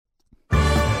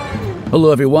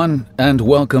Hello, everyone, and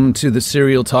welcome to the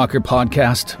Serial Talker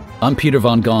podcast. I'm Peter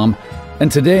Von Gom,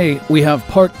 and today we have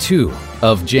part 2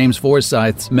 of James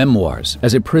Forsyth's memoirs.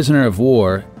 As a prisoner of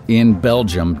war in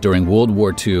Belgium during World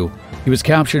War II, he was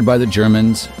captured by the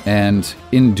Germans and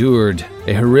endured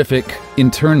a horrific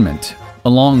internment,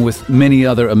 along with many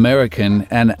other American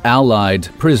and Allied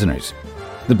prisoners.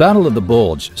 The Battle of the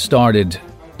Bulge started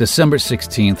December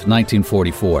 16th,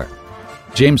 1944.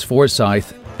 James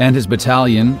Forsyth and his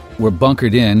battalion were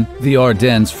bunkered in the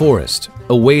Ardennes forest,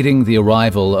 awaiting the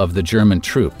arrival of the German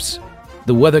troops.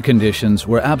 The weather conditions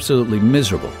were absolutely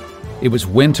miserable. It was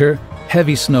winter,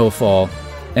 heavy snowfall,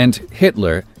 and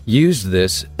Hitler used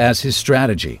this as his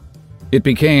strategy. It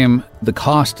became the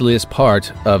costliest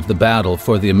part of the battle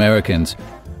for the Americans,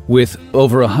 with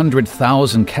over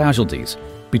 100,000 casualties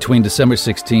between December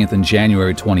 16th and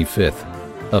January 25th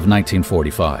of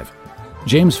 1945.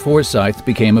 James Forsyth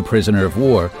became a prisoner of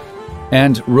war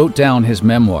and wrote down his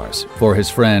memoirs for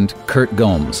his friend Kurt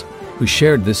Gomes, who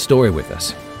shared this story with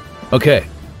us. Okay,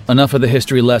 enough of the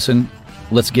history lesson.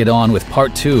 Let's get on with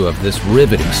part 2 of this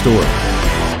riveting story.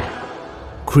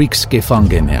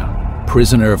 Kriegsgefangener,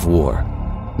 prisoner of war,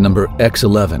 number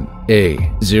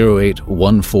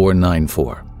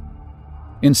X11A081494.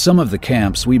 In some of the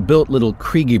camps, we built little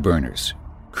Kriegi burners.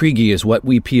 Kriegi is what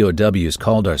we POWs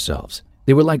called ourselves.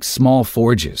 They were like small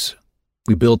forges.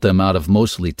 We built them out of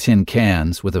mostly tin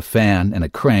cans with a fan and a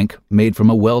crank made from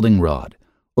a welding rod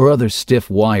or other stiff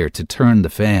wire to turn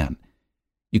the fan.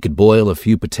 You could boil a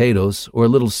few potatoes or a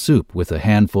little soup with a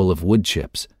handful of wood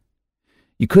chips.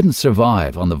 You couldn't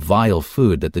survive on the vile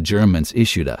food that the Germans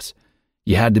issued us.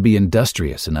 You had to be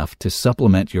industrious enough to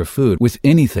supplement your food with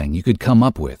anything you could come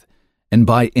up with, and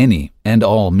by any and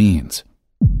all means.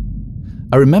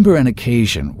 I remember an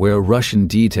occasion where a Russian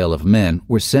detail of men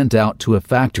were sent out to a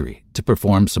factory to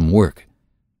perform some work.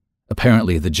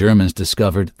 Apparently, the Germans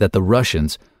discovered that the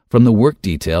Russians from the work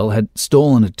detail had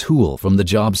stolen a tool from the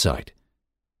job site.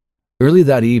 Early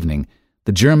that evening,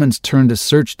 the Germans turned a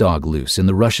search dog loose in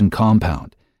the Russian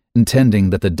compound,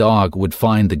 intending that the dog would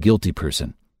find the guilty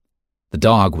person. The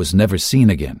dog was never seen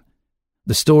again.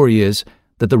 The story is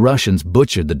that the Russians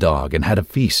butchered the dog and had a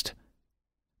feast.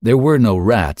 There were no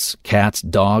rats, cats,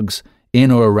 dogs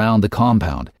in or around the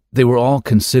compound. They were all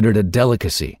considered a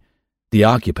delicacy. The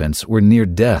occupants were near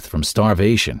death from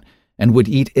starvation and would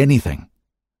eat anything.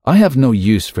 I have no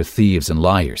use for thieves and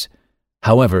liars.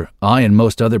 However, I and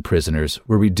most other prisoners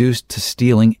were reduced to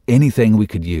stealing anything we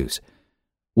could use.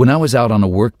 When I was out on a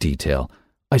work detail,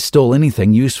 I stole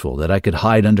anything useful that I could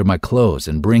hide under my clothes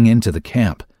and bring into the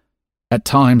camp. At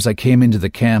times, I came into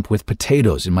the camp with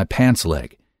potatoes in my pants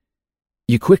leg.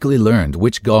 You quickly learned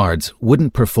which guards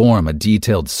wouldn't perform a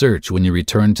detailed search when you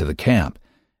returned to the camp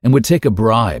and would take a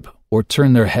bribe or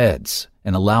turn their heads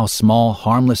and allow small,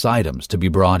 harmless items to be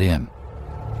brought in.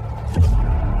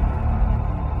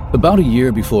 About a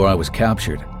year before I was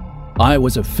captured, I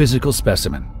was a physical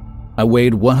specimen. I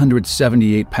weighed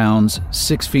 178 pounds,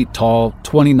 6 feet tall,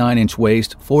 29-inch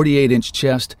waist, 48-inch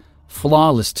chest,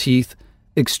 flawless teeth,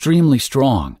 extremely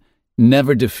strong,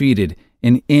 never defeated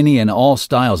in any and all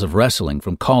styles of wrestling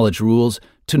from college rules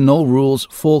to no rules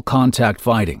full contact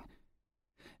fighting.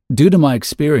 Due to my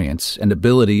experience and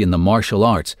ability in the martial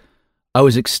arts, I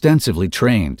was extensively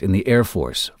trained in the Air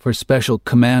Force for special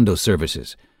commando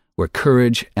services where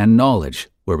courage and knowledge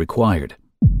were required.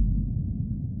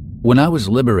 When I was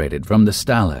liberated from the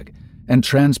Stalag and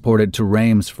transported to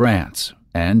Reims, France,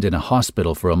 and in a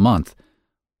hospital for a month,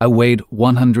 I weighed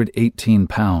 118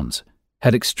 pounds.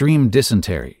 Had extreme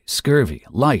dysentery, scurvy,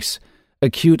 lice,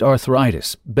 acute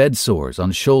arthritis, bed sores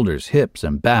on shoulders, hips,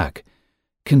 and back,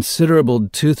 considerable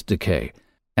tooth decay,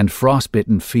 and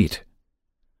frostbitten feet.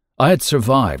 I had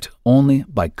survived only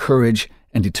by courage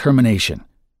and determination.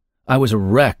 I was a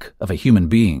wreck of a human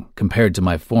being compared to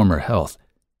my former health.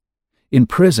 In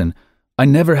prison, I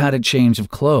never had a change of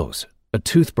clothes, a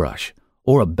toothbrush,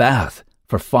 or a bath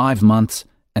for 5 months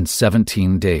and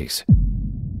 17 days.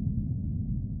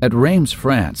 At Reims,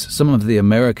 France, some of the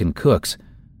American cooks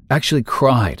actually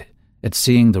cried at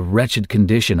seeing the wretched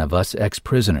condition of us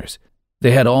ex-prisoners. They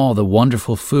had all the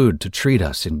wonderful food to treat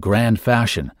us in grand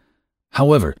fashion.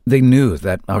 However, they knew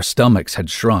that our stomachs had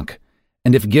shrunk,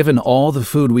 and if given all the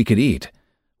food we could eat,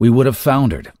 we would have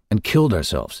foundered and killed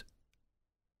ourselves.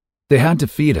 They had to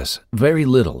feed us very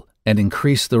little and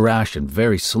increase the ration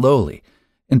very slowly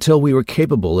until we were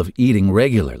capable of eating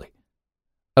regularly.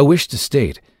 I wish to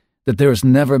state that there has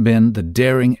never been the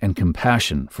daring and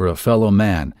compassion for a fellow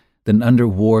man than under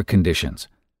war conditions.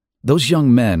 Those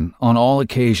young men, on all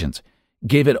occasions,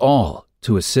 gave it all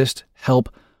to assist, help,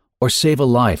 or save a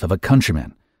life of a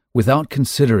countryman without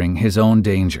considering his own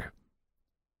danger.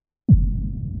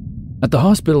 At the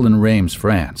hospital in Reims,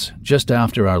 France, just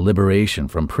after our liberation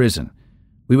from prison,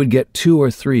 we would get 2 or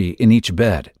 3 in each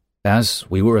bed, as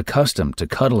we were accustomed to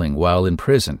cuddling while in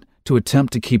prison to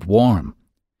attempt to keep warm.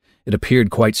 It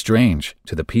appeared quite strange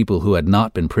to the people who had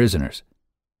not been prisoners.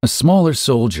 A smaller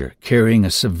soldier carrying a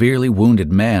severely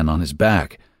wounded man on his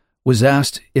back was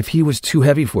asked if he was too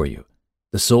heavy for you.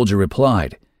 The soldier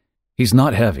replied, "He's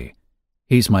not heavy.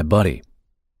 He's my buddy."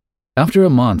 After a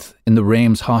month in the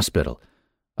Reims hospital,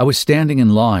 I was standing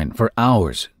in line for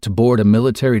hours to board a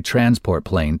military transport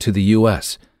plane to the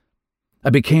U.S. I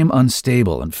became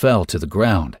unstable and fell to the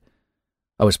ground.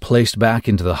 I was placed back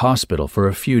into the hospital for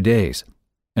a few days,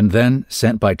 and then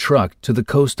sent by truck to the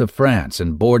coast of France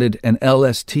and boarded an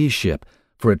LST ship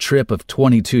for a trip of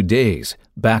 22 days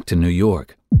back to New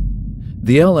York.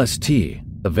 The LST,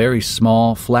 a very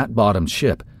small, flat-bottomed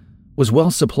ship, was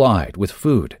well supplied with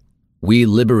food. We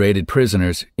liberated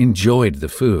prisoners enjoyed the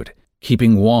food,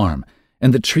 keeping warm,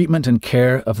 and the treatment and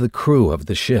care of the crew of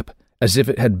the ship, as if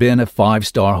it had been a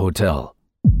 5-star hotel.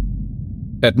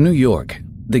 At New York,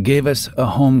 they gave us a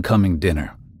homecoming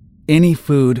dinner, any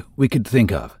food we could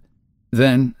think of,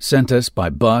 then sent us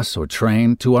by bus or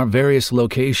train to our various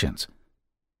locations.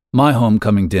 My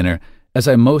homecoming dinner, as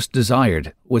I most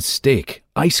desired, was steak,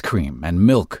 ice cream, and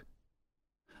milk.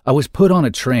 I was put on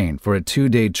a train for a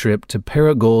 2-day trip to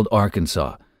Paragould,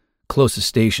 Arkansas, closest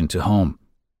station to home.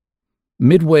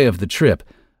 Midway of the trip,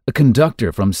 a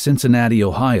conductor from Cincinnati,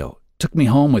 Ohio, took me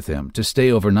home with him to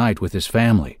stay overnight with his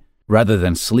family, rather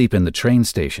than sleep in the train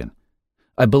station.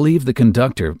 I believe the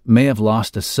conductor may have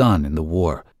lost a son in the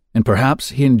war, and perhaps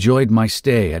he enjoyed my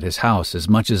stay at his house as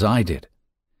much as I did.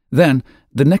 Then,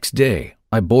 the next day,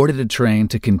 I boarded a train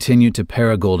to continue to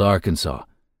Paragould, Arkansas.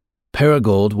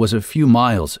 Paragould was a few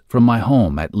miles from my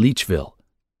home at Leechville.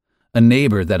 A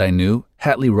neighbor that I knew,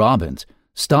 Hatley Robbins,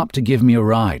 stopped to give me a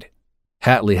ride.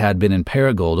 Hatley had been in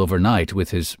Paragould overnight with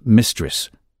his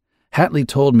mistress. Hatley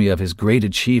told me of his great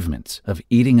achievements of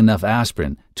eating enough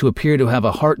aspirin to appear to have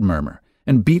a heart murmur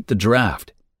and beat the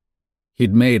draft.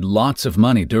 He'd made lots of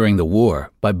money during the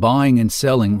war by buying and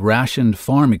selling rationed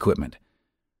farm equipment.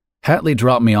 Hatley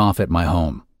dropped me off at my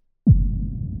home.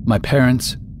 My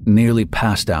parents nearly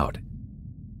passed out.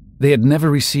 They had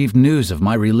never received news of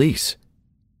my release.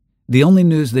 The only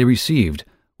news they received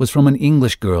was from an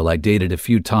English girl I dated a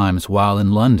few times while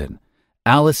in London,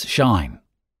 Alice Shine.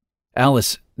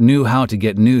 Alice knew how to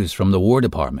get news from the War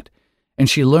Department, and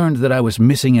she learned that I was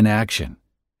missing in action.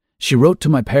 She wrote to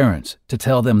my parents to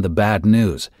tell them the bad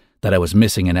news, that I was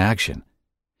missing in action.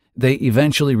 They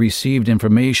eventually received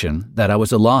information that I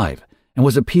was alive and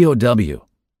was a POW.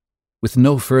 With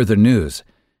no further news,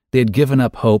 they had given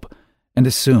up hope and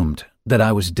assumed that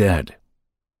I was dead.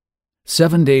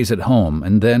 7 days at home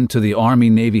and then to the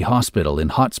Army-Navy Hospital in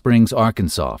Hot Springs,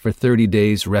 Arkansas for 30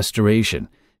 days restoration,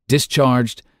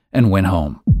 discharged, and went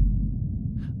home.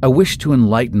 I wish to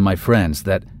enlighten my friends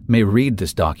that may read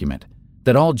this document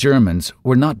that all Germans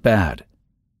were not bad.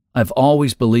 I've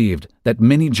always believed that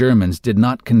many Germans did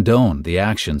not condone the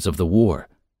actions of the war,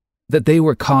 that they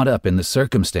were caught up in the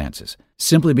circumstances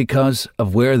simply because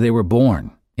of where they were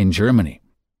born, in Germany.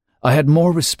 I had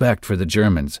more respect for the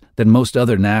Germans than most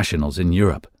other nationals in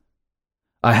Europe.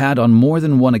 I had on more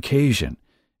than one occasion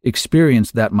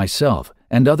experienced that myself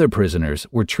and other prisoners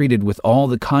were treated with all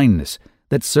the kindness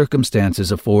that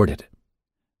circumstances afforded.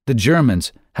 The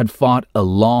Germans had fought a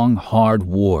long, hard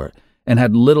war and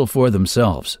had little for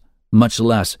themselves, much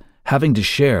less having to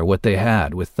share what they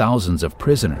had with thousands of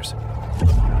prisoners.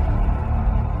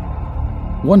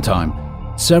 One time,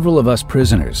 several of us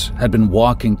prisoners had been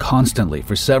walking constantly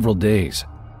for several days.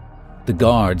 The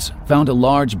guards found a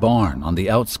large barn on the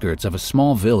outskirts of a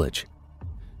small village.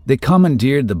 They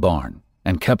commandeered the barn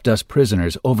and kept us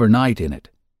prisoners overnight in it.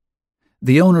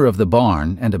 The owner of the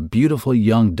barn and a beautiful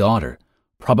young daughter,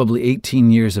 probably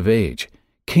 18 years of age,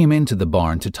 came into the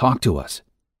barn to talk to us.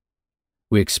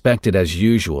 We expected, as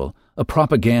usual, a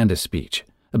propaganda speech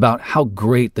about how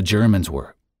great the Germans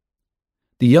were.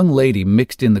 The young lady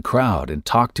mixed in the crowd and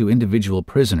talked to individual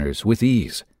prisoners with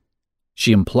ease.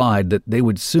 She implied that they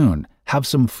would soon have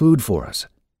some food for us.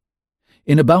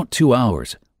 In about 2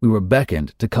 hours, we were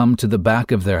beckoned to come to the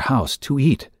back of their house to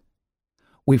eat.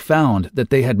 We found that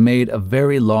they had made a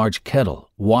very large kettle,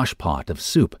 washpot of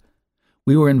soup.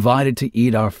 We were invited to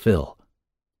eat our fill.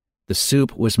 The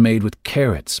soup was made with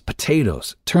carrots,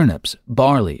 potatoes, turnips,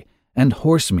 barley, and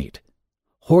horse meat.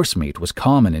 Horse meat was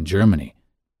common in Germany.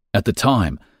 At the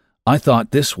time, I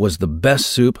thought this was the best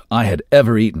soup I had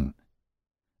ever eaten.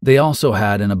 They also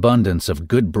had an abundance of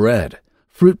good bread,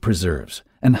 fruit preserves,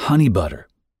 and honey butter.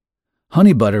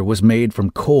 Honey butter was made from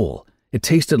coal. It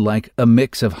tasted like a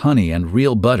mix of honey and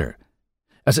real butter,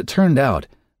 As it turned out,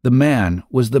 the man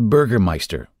was the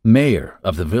Burgermeister, mayor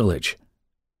of the village.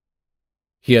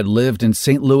 He had lived in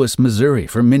St. Louis, Missouri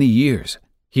for many years.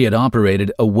 He had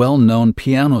operated a well-known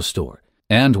piano store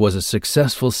and was a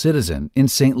successful citizen in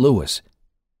St. Louis.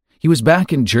 He was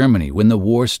back in Germany when the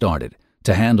war started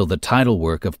to handle the title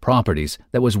work of properties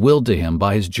that was willed to him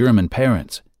by his German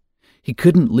parents. He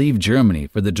couldn't leave Germany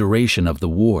for the duration of the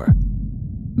war.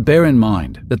 Bear in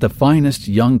mind that the finest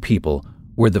young people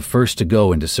were the first to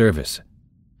go into service.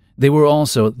 They were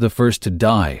also the first to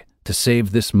die to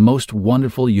save this most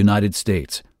wonderful United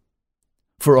States.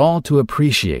 For all to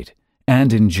appreciate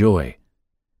and enjoy,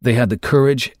 they had the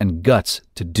courage and guts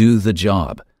to do the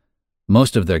job.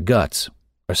 Most of their guts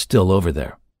are still over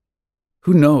there.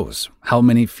 Who knows how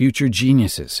many future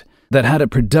geniuses that had a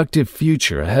productive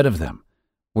future ahead of them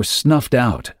were snuffed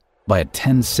out by a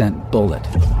 10-cent bullet.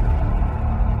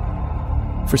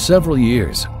 For several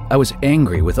years, I was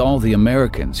angry with all the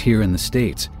Americans here in the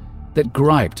States that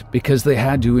griped because they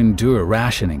had to endure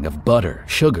rationing of butter,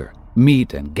 sugar,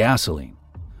 meat, and gasoline,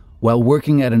 while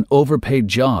working at an overpaid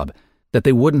job that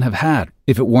they wouldn't have had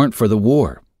if it weren't for the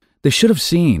war. They should have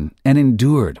seen and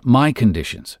endured my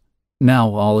conditions. Now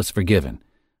all is forgiven.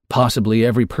 Possibly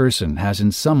every person has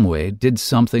in some way did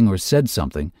something or said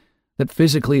something that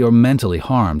physically or mentally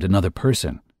harmed another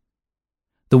person.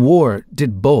 The war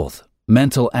did both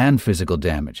mental and physical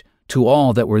damage to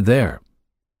all that were there.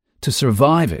 To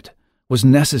survive it was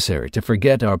necessary to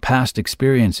forget our past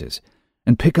experiences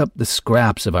and pick up the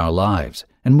scraps of our lives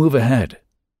and move ahead.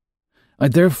 I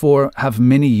therefore have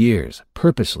many years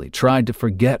purposely tried to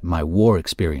forget my war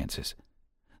experiences.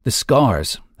 The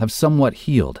scars have somewhat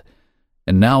healed,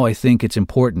 and now I think it's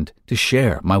important to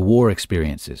share my war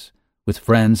experiences with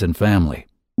friends and family.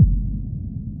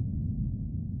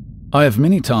 I have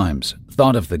many times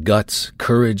thought of the guts,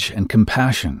 courage, and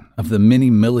compassion of the many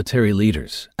military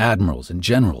leaders, admirals, and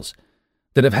generals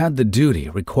that have had the duty,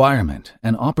 requirement,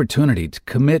 and opportunity to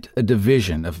commit a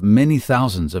division of many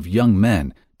thousands of young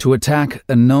men to attack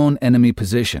a known enemy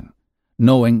position,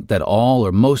 knowing that all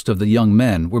or most of the young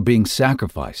men were being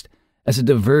sacrificed as a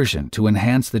diversion to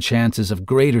enhance the chances of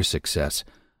greater success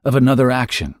of another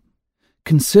action.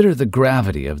 Consider the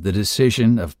gravity of the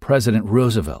decision of President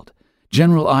Roosevelt,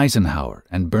 General Eisenhower,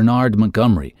 and Bernard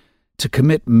Montgomery to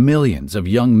commit millions of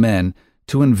young men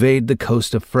to invade the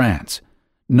coast of France,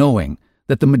 knowing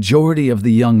that the majority of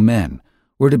the young men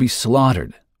were to be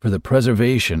slaughtered for the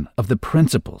preservation of the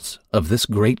principles of this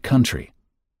great country.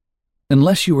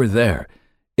 Unless you were there,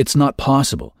 it's not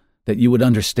possible that you would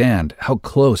understand how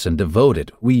close and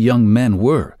devoted we young men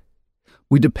were.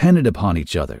 We depended upon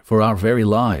each other for our very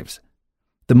lives.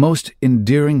 The most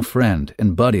endearing friend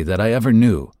and buddy that I ever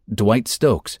knew, Dwight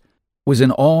Stokes, was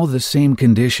in all the same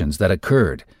conditions that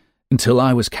occurred until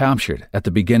I was captured at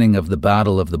the beginning of the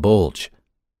Battle of the Bulge.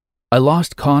 I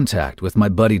lost contact with my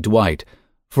buddy Dwight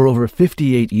for over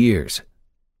 58 years.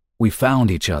 We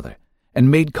found each other and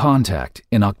made contact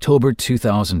in October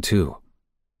 2002.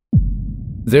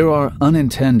 There are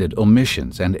unintended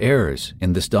omissions and errors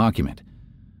in this document.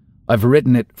 I've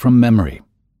written it from memory.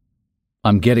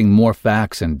 I'm getting more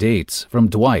facts and dates from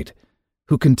Dwight,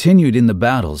 who continued in the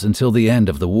battles until the end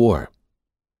of the war.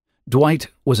 Dwight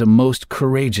was a most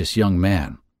courageous young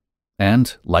man,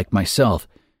 and, like myself,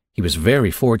 he was very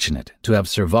fortunate to have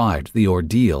survived the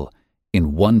ordeal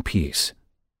in one piece.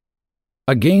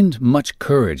 I gained much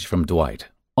courage from Dwight.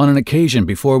 On an occasion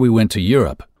before we went to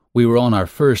Europe, we were on our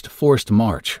first forced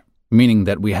march, meaning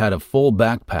that we had a full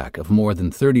backpack of more than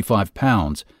 35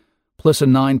 pounds, plus a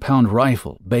 9-pound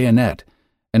rifle, bayonet,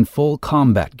 and full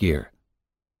combat gear.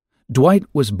 Dwight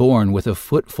was born with a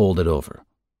foot folded over.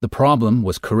 The problem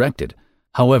was corrected.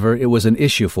 However, it was an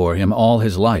issue for him all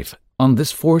his life. On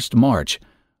this forced march,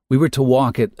 we were to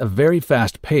walk at a very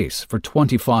fast pace for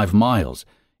 25 miles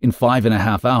in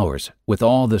 5.5 hours with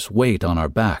all this weight on our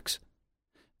backs.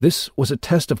 This was a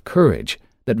test of courage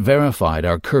that verified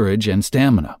our courage and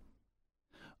stamina.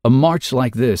 A march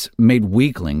like this made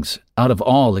weaklings out of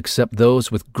all except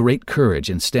those with great courage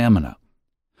and stamina.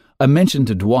 I mentioned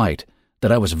to Dwight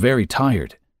that I was very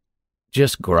tired.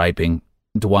 Just griping,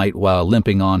 Dwight, while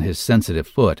limping on his sensitive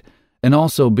foot, and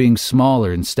also being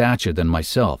smaller in stature than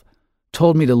myself,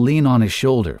 told me to lean on his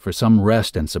shoulder for some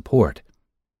rest and support.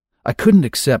 I couldn't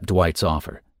accept Dwight's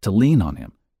offer to lean on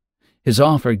him. His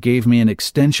offer gave me an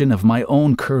extension of my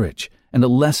own courage and a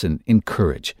lesson in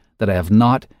courage that I have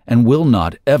not and will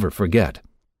not ever forget.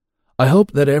 I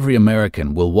hope that every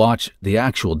American will watch the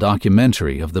actual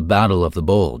documentary of the Battle of the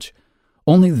Bulge.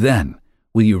 Only then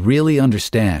will you really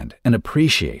understand and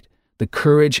appreciate the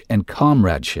courage and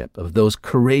comradeship of those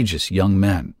courageous young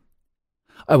men.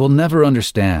 I will never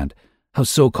understand how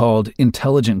so-called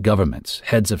intelligent governments,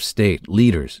 heads of state,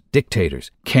 leaders, dictators,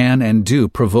 can and do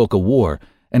provoke a war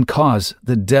and cause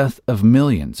the death of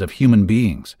millions of human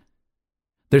beings.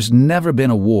 There's never been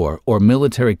a war or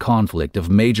military conflict of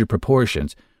major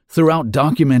proportions throughout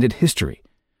documented history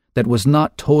that was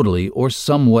not totally or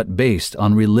somewhat based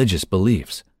on religious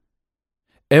beliefs.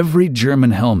 Every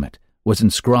German helmet was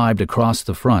inscribed across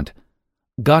the front,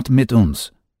 Gott mit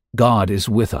uns, God is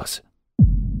with us.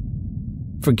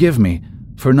 Forgive me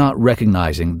for not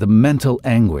recognizing the mental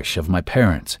anguish of my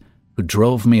parents who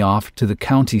drove me off to the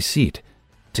county seat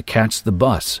to catch the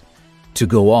bus to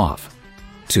go off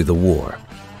to the war.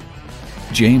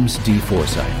 James D.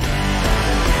 Forsyth.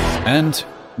 And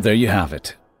there you have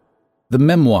it. The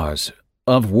memoirs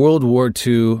of World War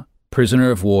II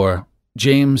prisoner of war,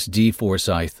 James D.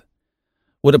 Forsyth.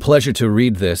 What a pleasure to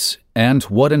read this, and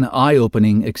what an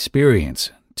eye-opening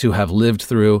experience to have lived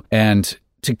through and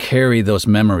to carry those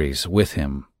memories with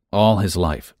him all his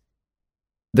life.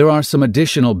 There are some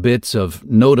additional bits of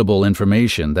notable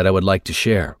information that I would like to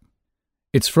share.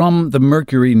 It's from the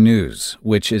Mercury News,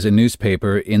 which is a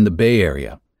newspaper in the Bay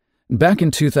Area. Back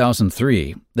in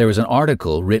 2003, there was an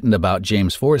article written about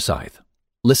James Forsyth.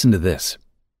 Listen to this.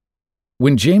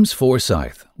 When James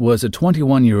Forsyth was a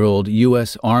 21-year-old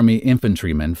U.S. Army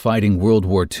infantryman fighting World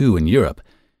War II in Europe,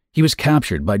 he was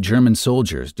captured by German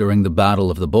soldiers during the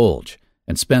Battle of the Bulge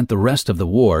and spent the rest of the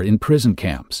war in prison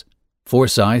camps.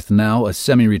 Forsyth, now a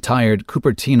semi-retired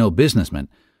Cupertino businessman,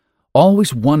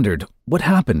 always wondered what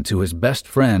happened to his best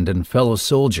friend and fellow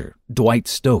soldier, Dwight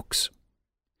Stokes.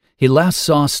 He last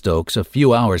saw Stokes a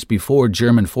few hours before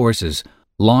German forces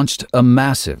launched a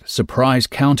massive surprise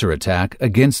counterattack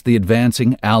against the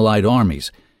advancing Allied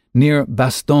armies near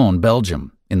Bastogne,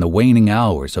 Belgium, in the waning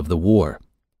hours of the war.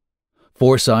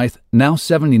 Forsyth, now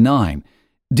 79,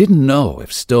 didn't know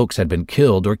if Stokes had been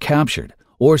killed or captured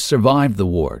or survived the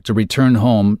war to return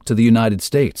home to the United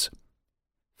States.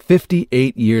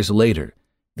 58 years later,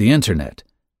 the Internet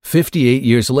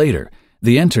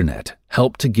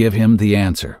helped to give him the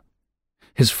answer.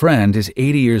 His friend is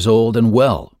 80 years old and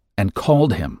well, and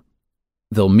called him.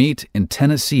 They'll meet in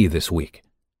Tennessee this week.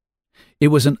 It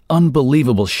was an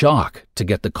unbelievable shock to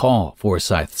get the call,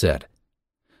 Forsyth said.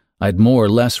 I'd more or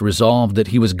less resolved that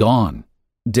he was gone,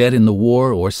 dead in the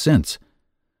war or since.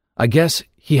 I guess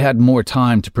he had more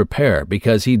time to prepare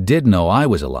because he did know I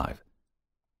was alive.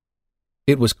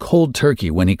 It was cold turkey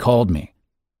when he called me.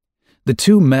 The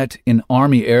two met in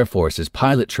Army Air Force's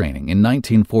pilot training in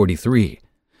 1943,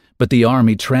 but the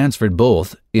Army transferred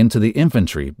both into the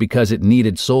infantry because it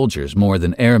needed soldiers more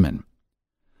than airmen.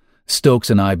 Stokes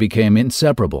and I became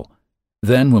inseparable.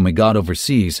 Then, when we got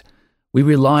overseas, we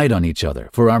relied on each other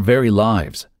for our very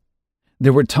lives.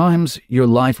 There were times your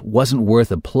life wasn't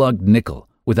worth a plugged nickel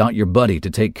without your buddy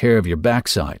to take care of your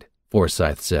backside,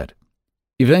 Forsyth said.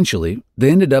 Eventually,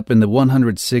 they ended up in the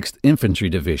 106th Infantry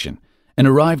Division and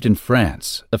arrived in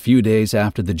France a few days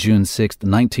after the June 6,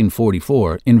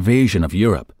 1944 invasion of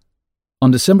Europe. On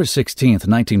December 16,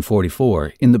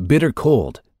 1944, in the bitter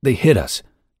cold, they hit us.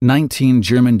 19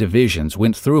 German divisions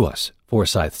went through us,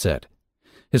 Forsyth said.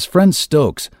 His friend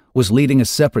Stokes was leading a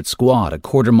separate squad a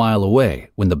quarter-mile away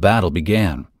when the battle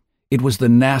began. It was the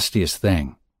nastiest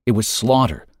thing. It was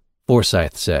slaughter,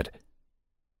 Forsyth said.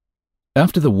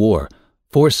 After the war,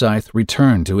 Forsyth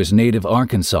returned to his native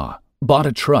Arkansas, bought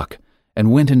a truck,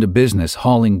 and went into business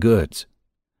hauling goods.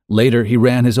 Later, he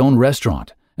ran his own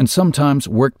restaurant and sometimes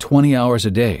worked 20 hours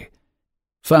a day.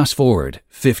 Fast forward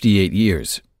 58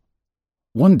 years.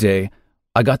 One day,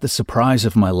 I got the surprise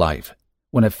of my life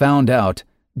when I found out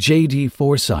J.D.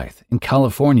 Forsyth in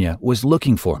California was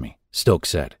looking for me, Stokes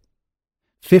said.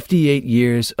 58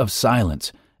 years of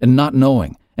silence and not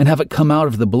knowing, and have it come out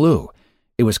of the blue.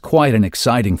 It was quite an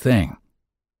exciting thing.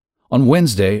 On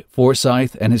Wednesday,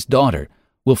 Forsyth and his daughter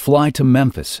will fly to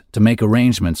Memphis to make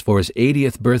arrangements for his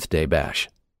 80th birthday bash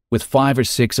with 5 or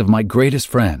 6 of my greatest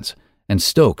friends, and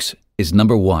Stokes is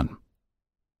number 1.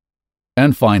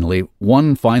 And finally,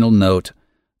 one final note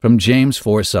from James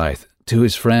Forsyth to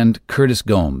his friend Curtis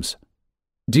Gomes.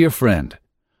 Dear friend,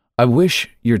 I wish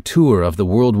your tour of the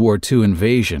World War II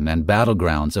invasion and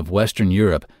battlegrounds of Western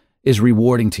Europe is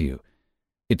rewarding to you.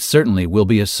 It certainly will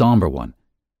be a somber one.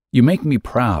 You make me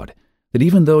proud that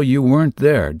even though you weren't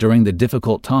there during the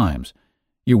difficult times,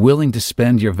 you're willing to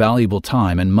spend your valuable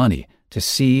time and money to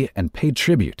see and pay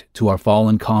tribute to our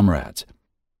fallen comrades.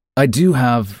 I do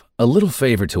have a little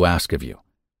favor to ask of you.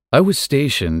 I was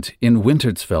stationed in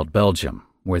Wintersveld, Belgium,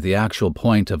 where the actual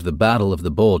point of the Battle of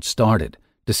the Bulge started,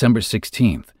 December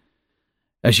 16th.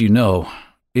 As you know,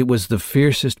 it was the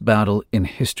fiercest battle in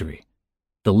history.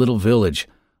 The little village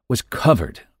was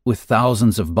covered with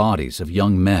thousands of bodies of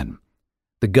young men.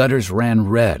 The gutters ran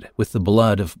red with the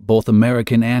blood of both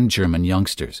American and German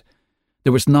youngsters.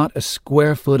 There was not a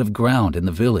square foot of ground in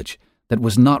the village that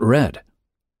was not red.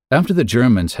 After the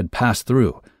Germans had passed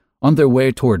through, on their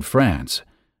way toward France,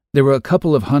 there were a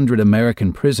couple of hundred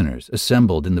American prisoners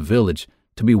assembled in the village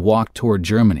to be walked toward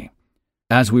Germany.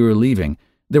 As we were leaving,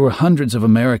 there were hundreds of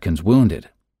Americans wounded,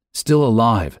 still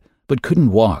alive, but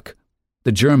couldn't walk.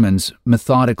 The Germans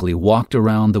methodically walked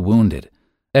around the wounded,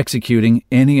 executing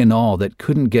any and all that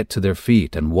couldn't get to their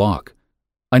feet and walk.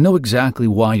 I know exactly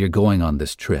why you're going on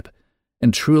this trip,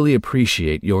 and truly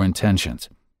appreciate your intentions.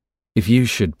 If you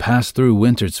should pass through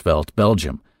Wintersveld,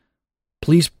 Belgium,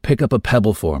 please pick up a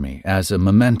pebble for me as a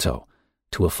memento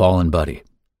to a fallen buddy.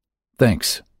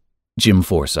 Thanks, Jim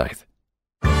Forsyth.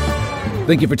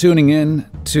 Thank you for tuning in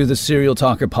to the Serial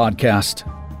Talker podcast.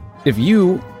 If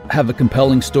you have a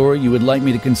compelling story you would like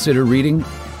me to consider reading,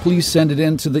 please send it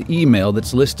in to the email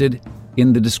that's listed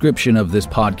in the description of this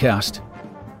podcast.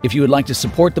 If you would like to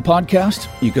support the podcast,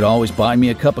 you could always buy me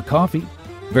a cup of coffee.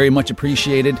 Very much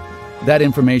appreciated. That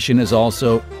information is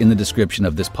also in the description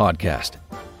of this podcast.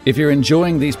 If you're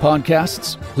enjoying these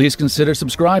podcasts, please consider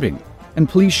subscribing, and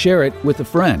please share it with a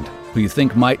friend who you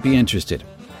think might be interested.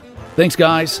 Thanks,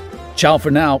 guys. Ciao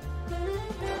for now.